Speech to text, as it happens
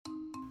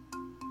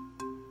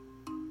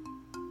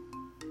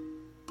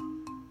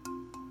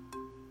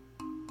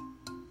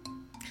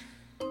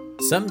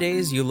Some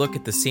days you look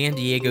at the San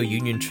Diego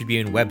Union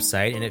Tribune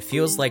website and it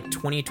feels like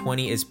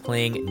 2020 is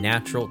playing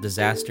natural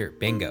disaster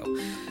bingo.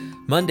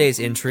 Monday's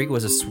intrigue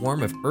was a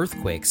swarm of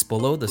earthquakes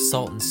below the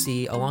Salton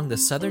Sea along the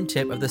southern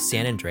tip of the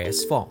San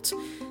Andreas Fault.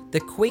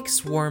 The quake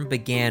swarm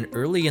began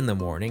early in the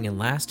morning and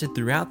lasted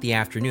throughout the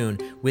afternoon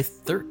with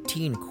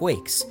 13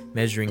 quakes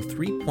measuring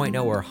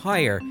 3.0 or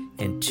higher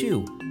and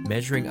 2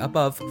 measuring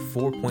above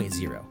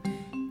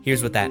 4.0.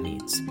 Here's what that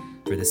means.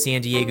 For the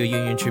San Diego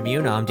Union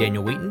Tribune, I'm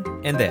Daniel Wheaton,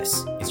 and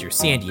this is your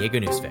San Diego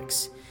News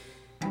Fix.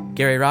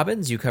 Gary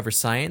Robbins, you cover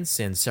science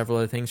and several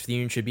other things for the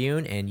Union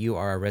Tribune, and you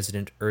are a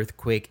resident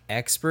earthquake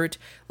expert.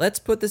 Let's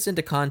put this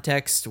into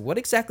context. What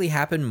exactly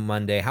happened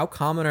Monday? How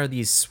common are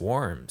these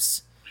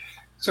swarms?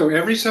 So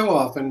every so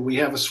often we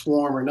have a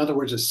swarm, or in other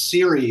words, a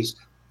series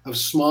of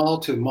small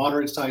to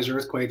moderate-sized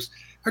earthquakes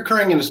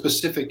occurring in a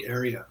specific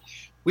area.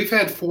 We've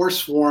had 4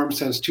 swarms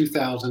since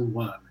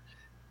 2001.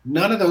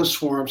 None of those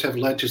swarms have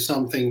led to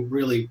something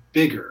really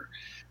bigger.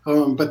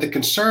 But the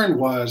concern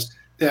was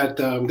that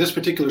this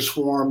particular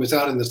swarm is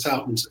out in the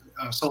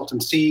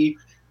Salton Sea,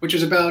 which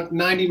is about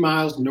 90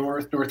 miles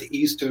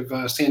northeast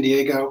of San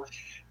Diego,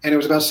 and it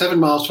was about 7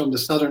 miles from the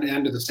southern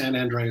end of the San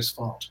Andreas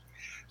Fault.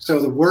 So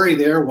the worry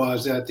there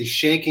was that the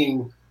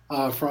shaking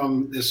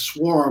from this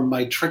swarm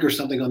might trigger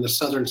something on the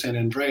southern San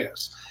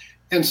Andreas.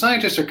 And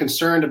scientists are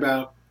concerned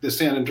about the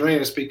San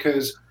Andreas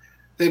because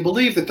they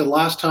believe that the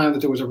last time that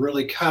there was a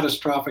really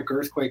catastrophic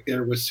earthquake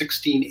there was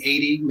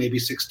 1680, maybe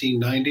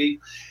 1690.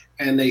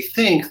 And they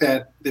think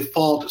that the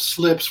fault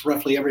slips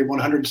roughly every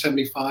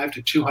 175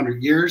 to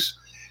 200 years.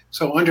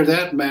 So under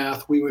that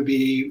math, we would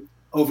be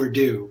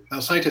overdue. Now,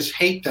 scientists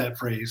hate that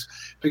phrase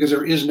because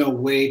there is no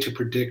way to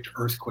predict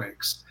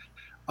earthquakes.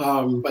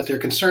 But they're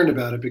concerned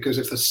about it because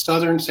if the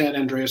southern San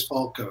Andreas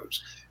Fault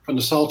goes from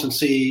the Salton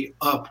Sea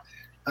up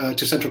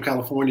to Central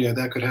California,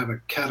 that could have a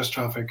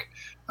catastrophic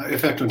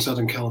effect on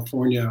Southern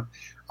California,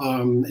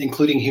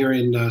 including here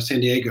in San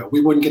Diego. We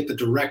wouldn't get the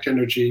direct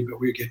energy, but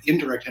we'd get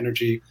indirect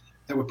energy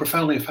that would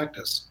profoundly affect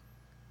us.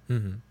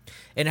 Mm-hmm.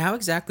 And how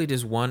exactly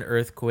does one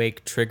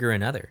earthquake trigger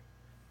another?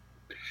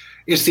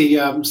 It's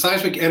the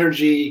seismic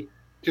energy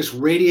just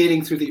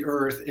radiating through the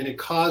earth, and it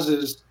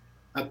causes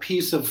a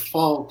piece of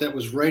fault that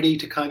was ready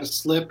to kind of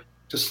slip.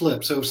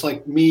 So it's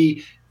like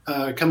me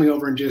coming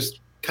over and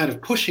just kind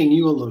of pushing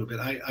you a little bit.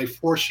 I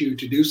force you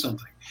to do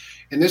something.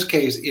 In this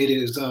case, it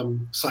is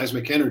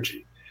seismic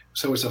energy.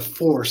 So it's a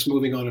force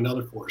moving on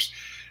another force.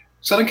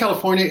 Southern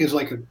California is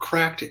like a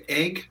cracked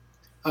egg.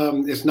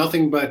 It's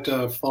nothing but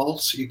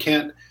faults. You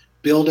can't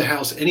build a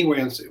house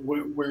anywhere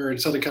where in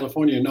Southern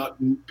California not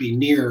be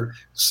near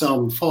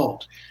some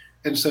fault.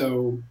 And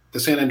so the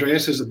San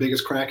Andreas is the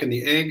biggest crack in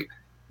the egg,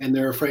 and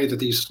they're afraid that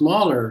these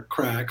smaller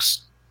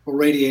cracks will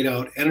radiate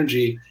out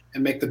energy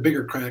and make the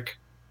bigger crack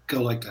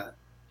go like that.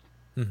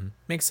 Mm-hmm.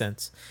 Makes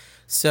sense.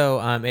 So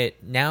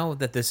now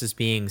that this is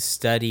being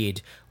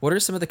studied, what are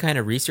some of the kind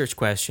of research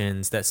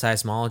questions that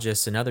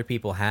seismologists and other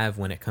people have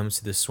when it comes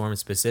to the swarm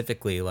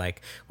specifically?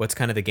 Like, what's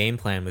kind of the game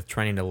plan with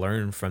trying to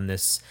learn from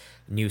this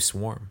new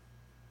swarm?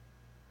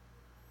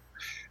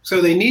 So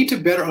they need to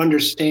better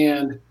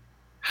understand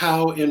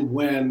how and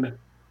when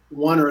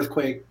one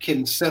earthquake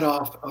can set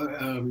off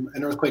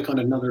an earthquake on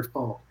another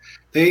fault.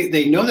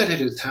 They know that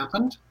it has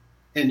happened.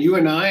 And you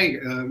and I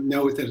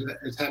know that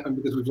it's happened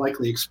because we've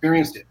likely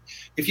experienced it.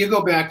 If you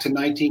go back to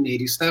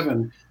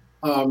 1987,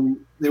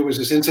 there was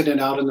this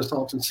incident out in the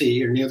Salton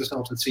Sea or near the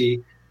Salton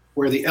Sea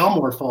where the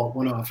Elmore Fault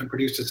went off and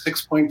produced a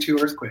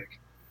 6.2 earthquake.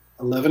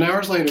 11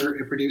 hours later,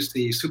 it produced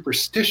the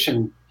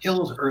Superstition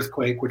Hills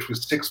earthquake, which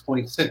was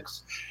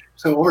 6.6.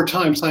 So over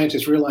time,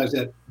 scientists realized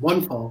that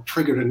one fault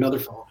triggered another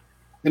fault.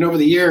 And over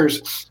the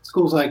years,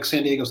 schools like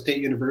San Diego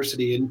State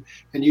University and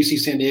UC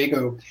San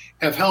Diego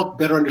have helped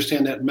better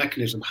understand that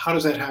mechanism. How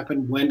does that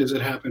happen? When does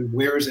it happen?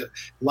 Where is it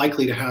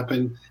likely to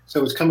happen?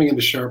 So it's coming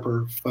into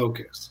sharper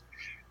focus.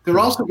 They're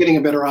also getting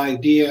a better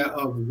idea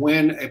of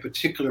when a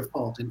particular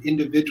fault, an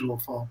individual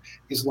fault,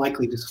 is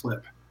likely to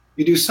slip.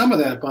 You do some of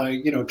that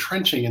by,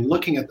 trenching and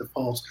looking at the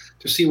faults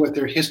to see what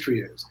their history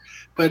is.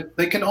 But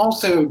they can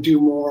also do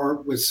more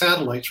with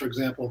satellites, for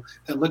example,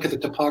 that look at the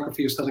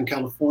topography of Southern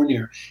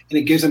California, and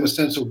it gives them a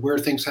sense of where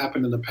things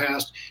happened in the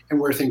past and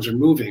where things are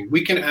moving.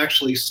 We can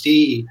actually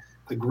see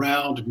the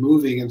ground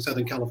moving in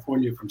Southern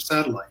California from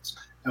satellites.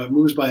 Now, it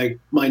moves by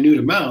minute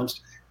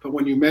amounts, but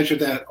when you measure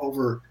that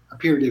over a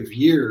period of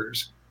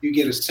years, you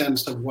get a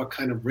sense of what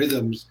kind of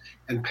rhythms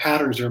and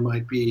patterns there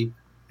might be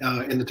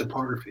in the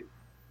topography.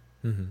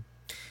 Mm-hmm.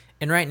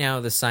 And right now,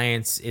 the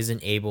science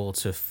isn't able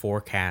to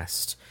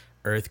forecast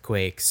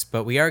earthquakes,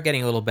 but we are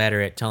getting a little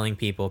better at telling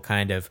people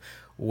kind of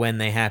when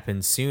they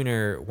happen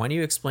sooner. Why don't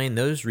you explain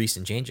those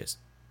recent changes?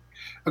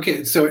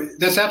 Okay, so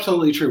that's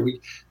absolutely true.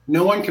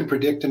 No one can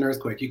predict an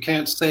earthquake. You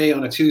can't say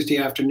on a Tuesday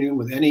afternoon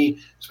with any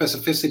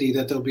specificity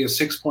that there'll be a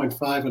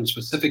 6.5 on a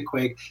specific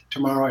quake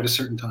tomorrow at a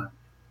certain time.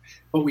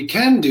 What we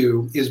can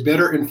do is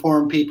better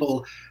inform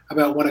people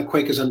about when a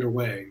quake is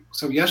underway.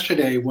 So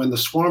yesterday, when the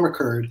swarm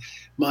occurred,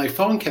 my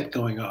phone kept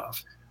going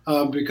off.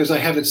 because I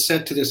have it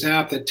set to this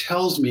app that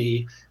tells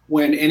me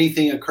when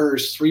anything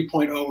occurs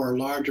 3.0 or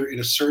larger in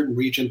a certain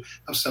region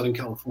of Southern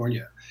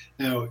California.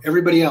 Now,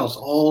 everybody else,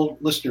 all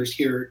listeners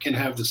here, can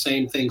have the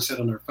same thing set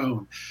on their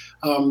phone.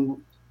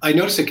 I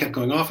noticed it kept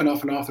going off and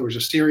off and off. There was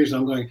a series,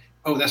 and I'm going,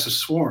 oh, that's a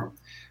swarm.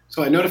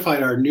 So I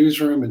notified our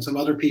newsroom and some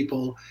other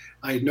people.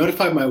 I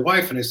notified my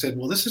wife, and I said,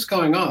 well, this is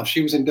going off.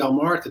 She was in Del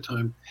Mar at the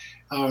time.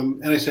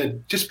 And I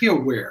said, just be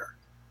aware.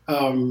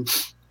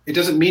 It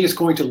doesn't mean it's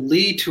going to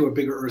lead to a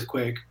bigger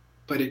earthquake,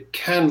 but it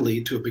can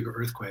lead to a bigger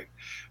earthquake.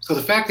 So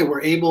the fact that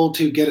we're able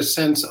to get a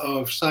sense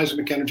of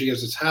seismic energy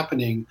as it's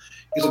happening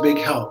is a big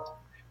help.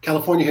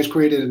 California has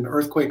created an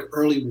earthquake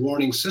early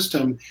warning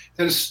system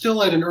that is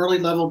still at an early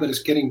level, but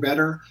it's getting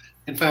better.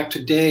 In fact,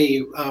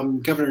 today,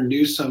 Governor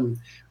Newsom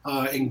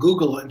and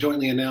Google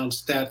jointly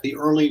announced that the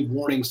early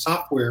warning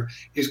software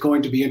is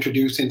going to be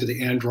introduced into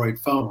the Android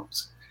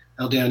phones.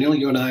 Now, Daniel,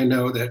 you and I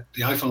know that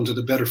the iPhones are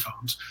the better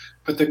phones,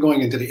 but they're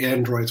going into the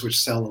Androids, which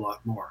sell a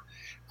lot more.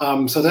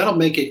 So that'll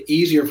make it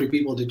easier for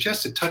people to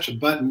just to touch a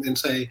button and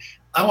say,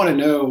 I want to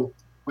know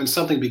when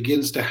something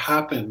begins to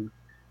happen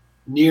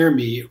near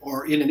me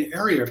or in an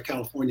area of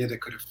California that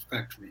could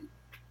affect me.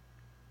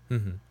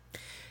 Mm-hmm.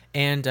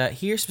 And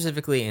here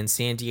specifically in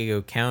San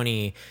Diego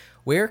County,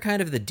 where are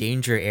kind of the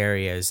danger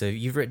areas?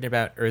 You've written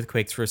about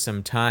earthquakes for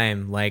some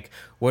time. Like,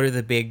 what are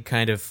the big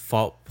kind of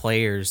fault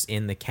players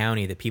in the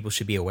county that people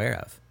should be aware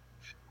of?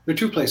 There are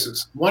two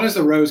places. One is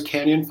the Rose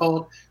Canyon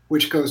Fault,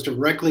 which goes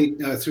directly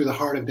through the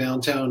heart of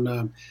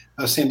downtown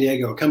San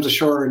Diego. It comes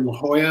ashore in La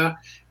Jolla.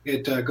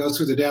 It goes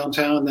through the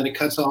downtown, then it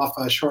cuts off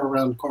shore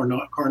around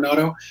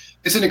Coronado.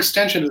 It's an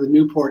extension of the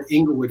Newport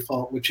Inglewood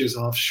Fault, which is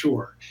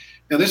offshore.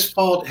 Now, this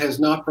fault has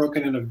not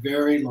broken in a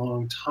very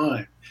long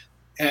time.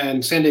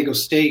 And San Diego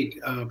State,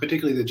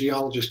 particularly the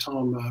geologist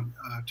Tom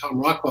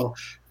Rockwell,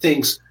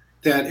 thinks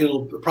that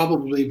it'll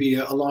probably be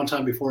a long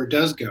time before it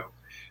does go.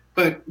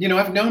 But, you know,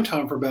 I've known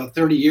Tom for about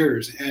 30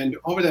 years, and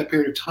over that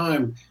period of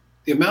time,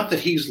 the amount that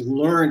he's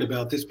learned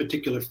about this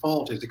particular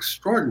fault is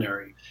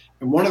extraordinary.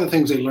 And one of the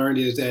things they learned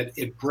is that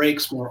it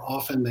breaks more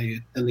often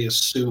than they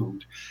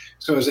assumed.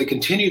 So as they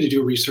continue to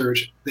do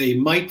research, they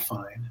might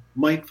find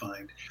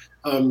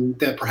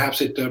that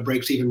perhaps it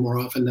breaks even more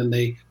often than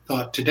they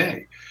thought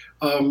today.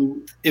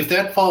 If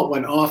that fault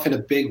went off in a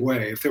big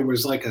way, if there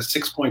was like a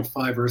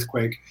 6.5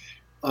 earthquake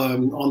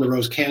on the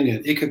Rose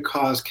Canyon, it could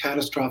cause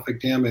catastrophic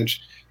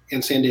damage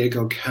in San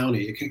Diego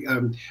County.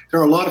 There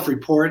are a lot of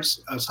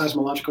reports,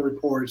 seismological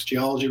reports,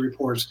 geology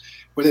reports,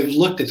 where they've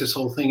looked at this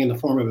whole thing in the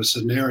form of a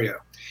scenario.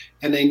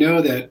 And they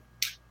know that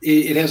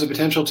it has a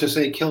potential to,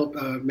 say, kill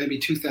maybe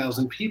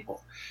 2,000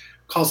 people,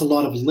 cause a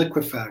lot of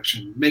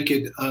liquefaction, make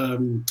it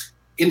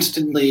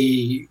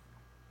instantly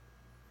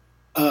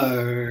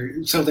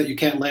so that you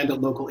can't land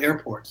at local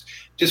airports,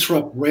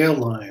 disrupt rail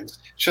lines,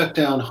 shut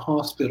down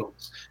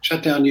hospitals,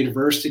 shut down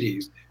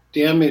universities,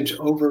 damage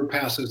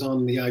overpasses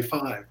on the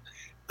I-5.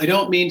 I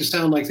don't mean to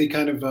sound like the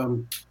kind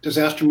of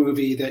disaster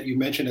movie that you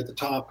mentioned at the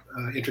top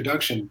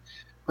introduction,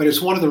 but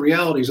it's one of the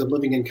realities of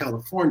living in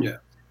California.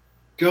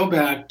 Go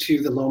back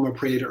to the Loma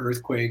Prieta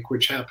earthquake,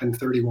 which happened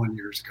 31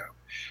 years ago.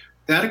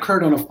 That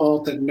occurred on a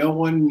fault that no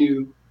one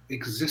knew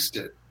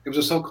existed. It was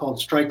a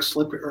so-called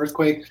strike-slip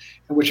earthquake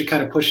in which it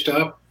kind of pushed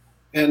up,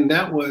 and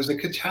that was a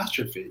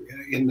catastrophe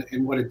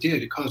in what it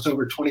did. It caused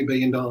over $20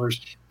 billion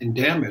in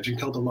damage and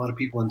killed a lot of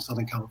people in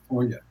Southern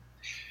California.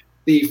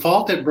 The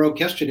fault that broke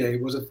yesterday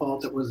was a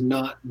fault that was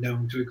not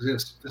known to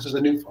exist. This is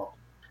a new fault.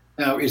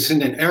 Now, it's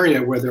in an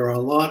area where there are a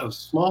lot of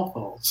small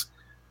faults,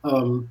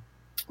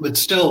 but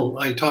still,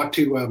 I talked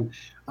to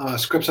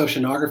Scripps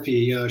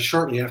Oceanography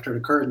shortly after it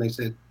occurred, and they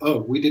said, oh,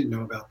 we didn't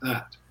know about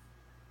that.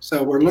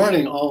 So we're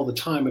learning all the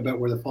time about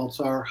where the faults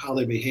are, how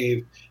they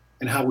behave,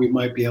 and how we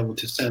might be able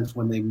to sense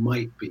when they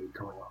might be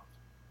going off.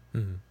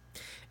 Mm-hmm.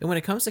 And when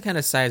it comes to kind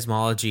of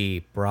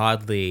seismology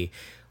broadly,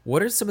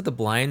 what are some of the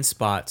blind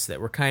spots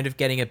that we're kind of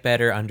getting a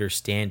better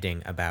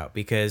understanding about?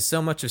 Because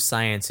so much of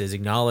science is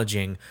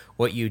acknowledging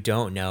what you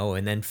don't know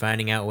and then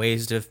finding out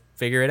ways to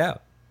figure it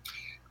out.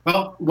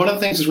 Well, one of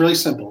the things is really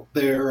simple.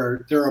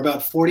 There are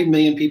about 40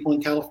 million people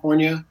in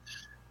California.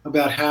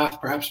 About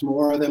half, perhaps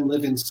more of them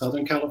live in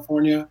Southern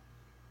California.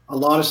 A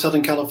lot of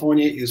Southern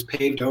California is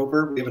paved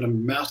over. We have a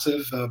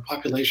massive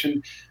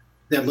population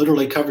that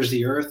literally covers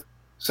the earth.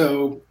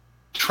 So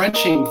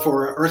trenching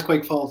for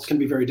earthquake faults can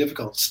be very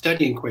difficult.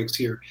 Studying quakes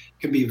here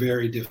can be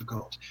very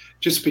difficult,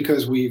 just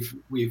because we've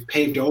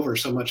paved over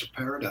so much of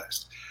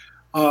paradise.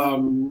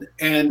 And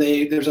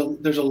there's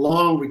a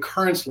long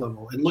recurrence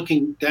level, and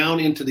looking down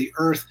into the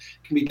earth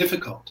can be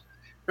difficult.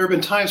 There have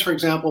been times, for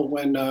example,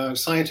 when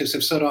scientists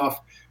have set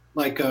off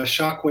like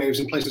shock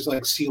waves in places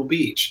like Seal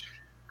Beach,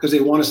 because they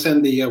want to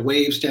send the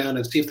waves down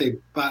and see if they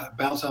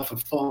bounce off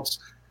of faults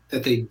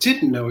that they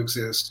didn't know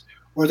exist,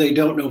 or they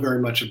don't know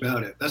very much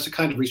about it. That's the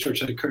kind of research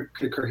that could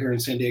occur here in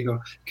San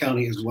Diego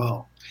County as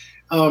well.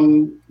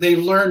 They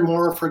learn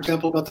more, for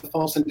example, about the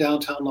faults in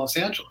downtown Los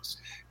Angeles,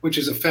 which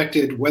has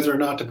affected whether or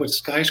not to put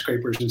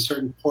skyscrapers in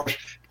certain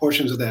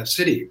portions of that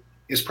city.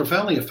 It's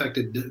profoundly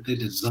affected the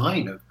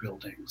design of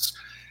buildings.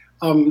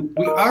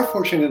 We are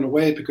fortunate in a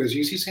way because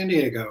UC San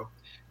Diego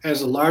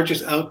has the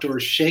largest outdoor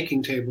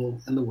shaking table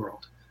in the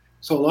world.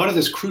 So a lot of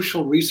this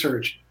crucial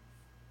research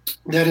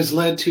that has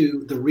led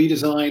to the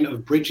redesign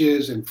of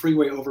bridges and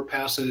freeway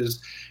overpasses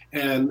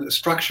and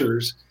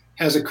structures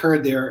has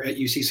occurred there at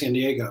UC San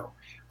Diego.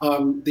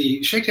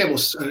 The shake table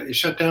is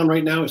shut down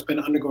right now. It's been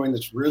undergoing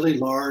this really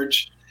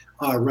large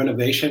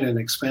renovation and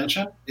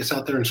expansion. It's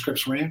out there in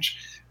Scripps Ranch,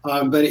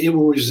 but it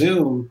will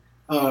resume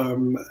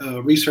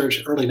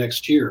research early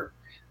next year.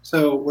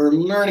 So we're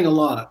learning a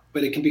lot,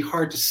 but it can be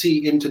hard to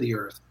see into the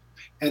earth.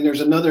 And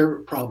there's another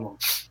problem.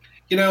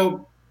 You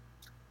know,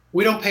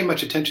 we don't pay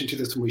much attention to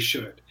this, and we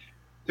should.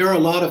 There are a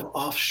lot of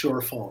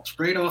offshore faults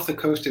right off the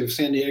coast of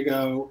San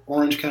Diego,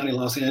 Orange County,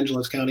 Los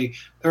Angeles County.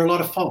 There are a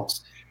lot of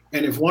faults.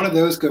 And if one of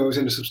those goes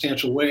in a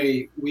substantial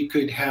way, we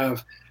could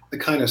have the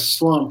kind of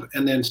slump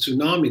and then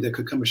tsunami that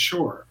could come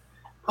ashore.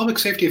 Public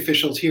safety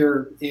officials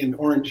here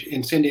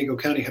in San Diego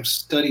County have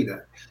studied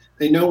that.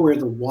 They know where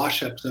the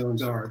wash-up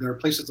zones are. There are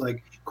places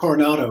like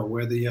Coronado,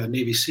 where the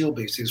Navy SEAL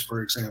base is,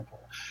 for example.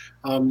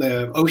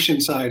 The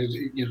ocean side is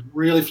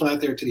really flat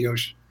there to the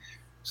ocean.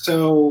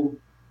 So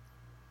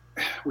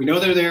we know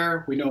they're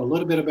there. We know a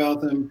little bit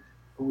about them,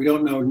 but we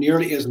don't know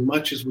nearly as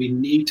much as we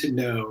need to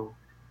know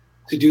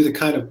to do the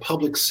kind of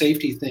public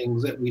safety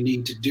things that we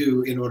need to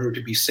do in order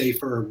to be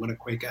safer when a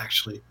quake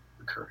actually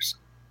occurs.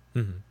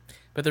 Mm-hmm.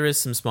 But there is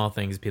some small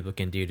things people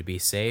can do to be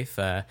safe.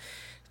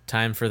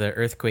 Time for the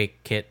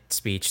earthquake kit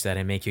speech that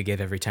I make you give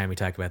every time we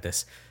talk about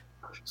this.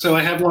 So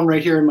I have one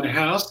right here in my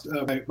house.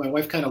 My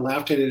wife kind of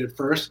laughed at it at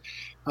first,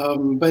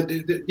 but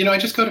I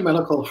just go to my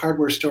local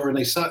hardware store and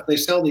they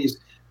sell these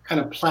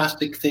kind of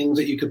plastic things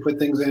that you could put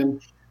things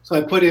in. So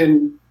I put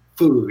in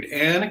food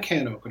and a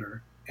can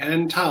opener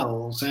and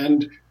towels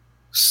and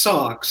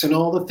socks and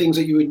all the things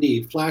that you would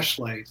need,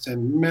 flashlights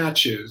and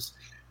matches,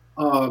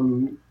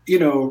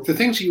 the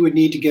things you would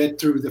need to get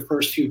through the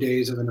first few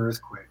days of an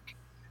earthquake.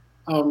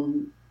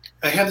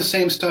 I have the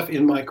same stuff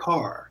in my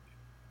car.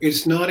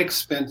 It's not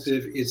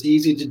expensive. It's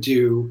easy to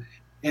do,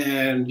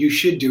 and you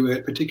should do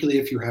it, particularly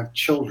if you have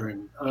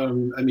children.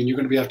 You're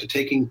going to be after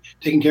taking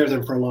care of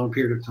them for a long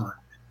period of time.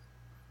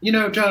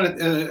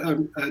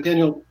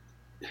 Daniel,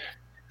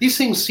 these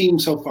things seem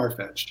so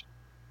far-fetched,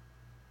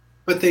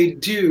 but they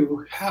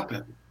do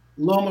happen.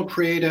 Loma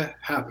Prieta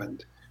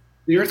happened.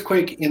 The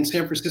earthquake in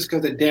San Francisco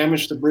that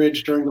damaged the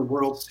bridge during the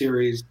World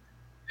Series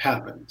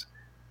happened.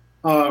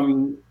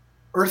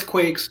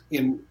 Earthquakes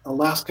in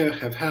Alaska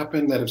have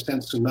happened that have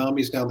sent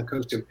tsunamis down the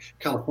coast of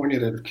California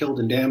that have killed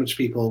and damaged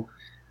people.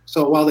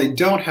 So while they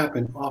don't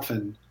happen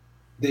often,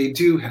 they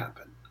do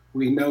happen.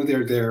 We know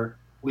they're there.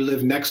 We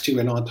live next to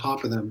and on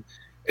top of them.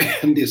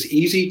 And it's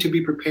easy to be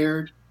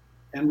prepared,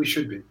 and we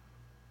should be.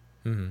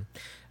 Mm-hmm.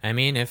 I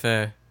mean, if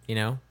a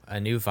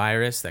new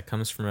virus that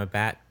comes from a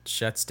bat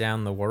shuts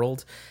down the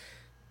world,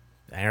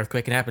 an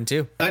earthquake can happen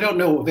too. I don't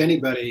know of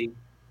anybody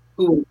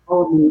who would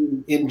tell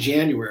me in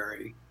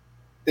January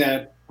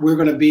that we're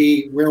going to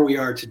be where we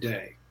are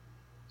today.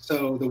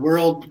 So the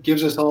world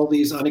gives us all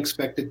these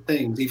unexpected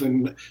things,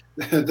 even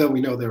though we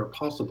know they're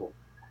possible.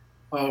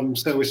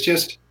 So it's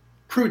just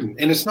prudent,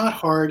 and it's not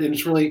hard, and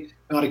it's really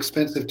not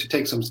expensive to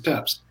take some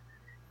steps.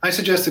 I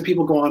suggest that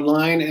people go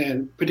online,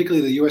 and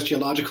particularly the U.S.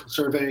 Geological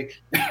Survey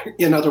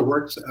and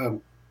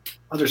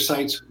other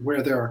sites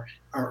where there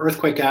are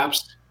earthquake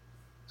apps,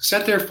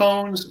 set their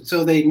phones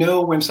so they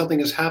know when something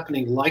is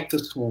happening, like the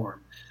swarm,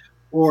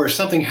 or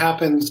something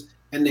happens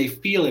and they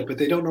feel it, but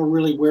they don't know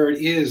really where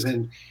it is,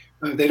 and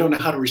they don't know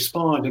how to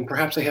respond. And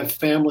perhaps they have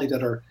family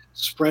that are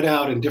spread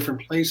out in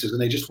different places, and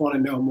they just want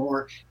to know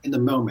more in the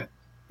moment.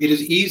 It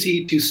is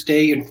easy to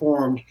stay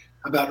informed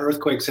about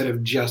earthquakes that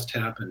have just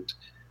happened.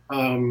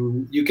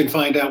 You can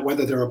find out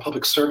whether there are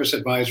public service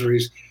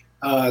advisories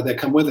that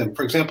come with them.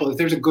 For example, if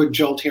there's a good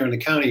jolt here in the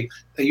county,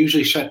 they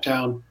usually shut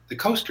down the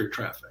coaster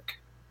traffic.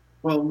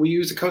 Well, we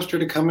use the coaster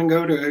to come and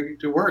go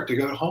to work, to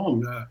go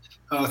home,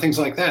 things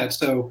like that.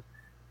 So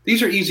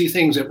these are easy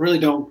things that really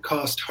don't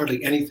cost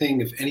hardly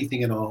anything, if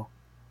anything at all.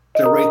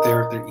 They're right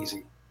there. They're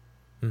easy.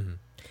 Mm-hmm.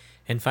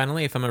 And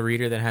finally, if I'm a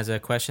reader that has a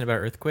question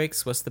about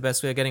earthquakes, what's the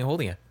best way of getting a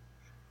hold of you?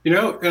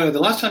 The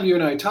last time you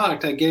and I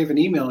talked, I gave an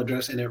email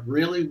address, and it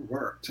really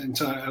worked. And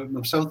so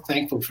I'm so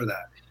thankful for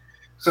that.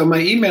 So my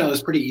email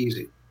is pretty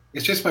easy.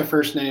 It's just my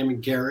first name,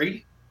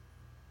 Gary.Robbins,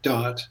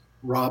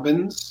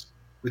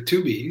 with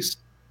two B's,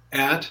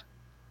 at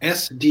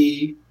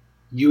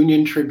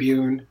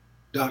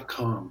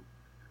sduniontribune.com.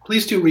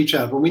 Please do reach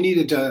out. When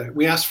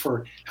we asked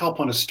for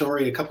help on a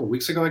story a couple of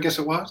weeks ago, I guess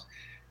it was.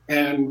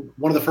 And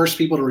one of the first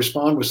people to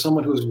respond was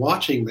someone who was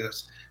watching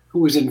this, who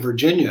was in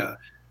Virginia,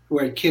 who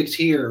had kids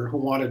here who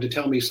wanted to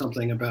tell me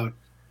something about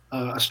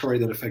a story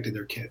that affected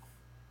their kid.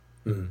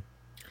 Mm-hmm.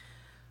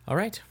 All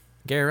right.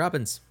 Gary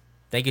Robbins,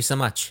 thank you so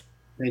much.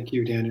 Thank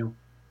you, Daniel.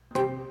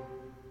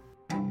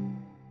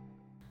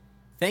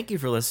 Thank you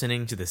for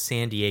listening to the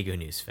San Diego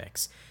News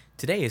Fix.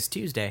 Today is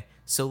Tuesday,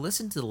 so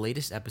listen to the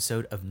latest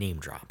episode of Name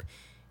Drop.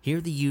 Hear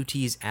the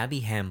UT's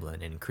Abby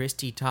Hamblin and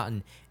Christy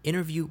Totten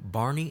interview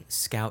Barney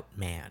Scout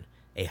Mann,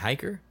 a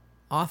hiker,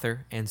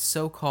 author, and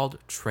so-called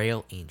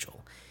trail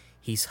angel.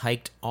 He's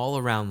hiked all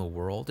around the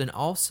world and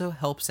also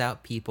helps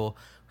out people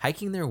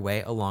hiking their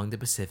way along the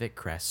Pacific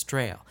Crest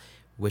Trail,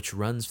 which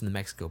runs from the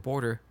Mexico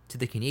border to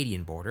the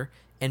Canadian border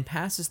and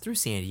passes through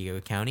San Diego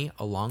County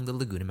along the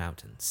Laguna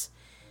Mountains.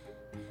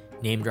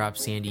 Name Drop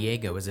San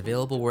Diego is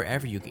available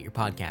wherever you get your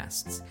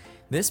podcasts.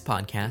 This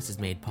podcast is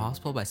made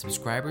possible by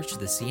subscribers to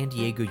the San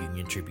Diego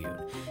Union Tribune.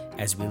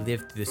 As we live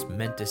through this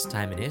momentous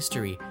time in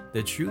history,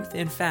 the truth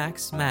and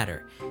facts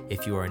matter.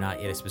 If you are not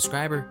yet a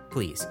subscriber,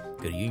 please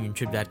go to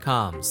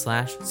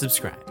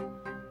uniontrib.com/subscribe.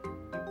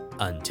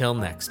 Until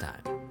next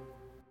time.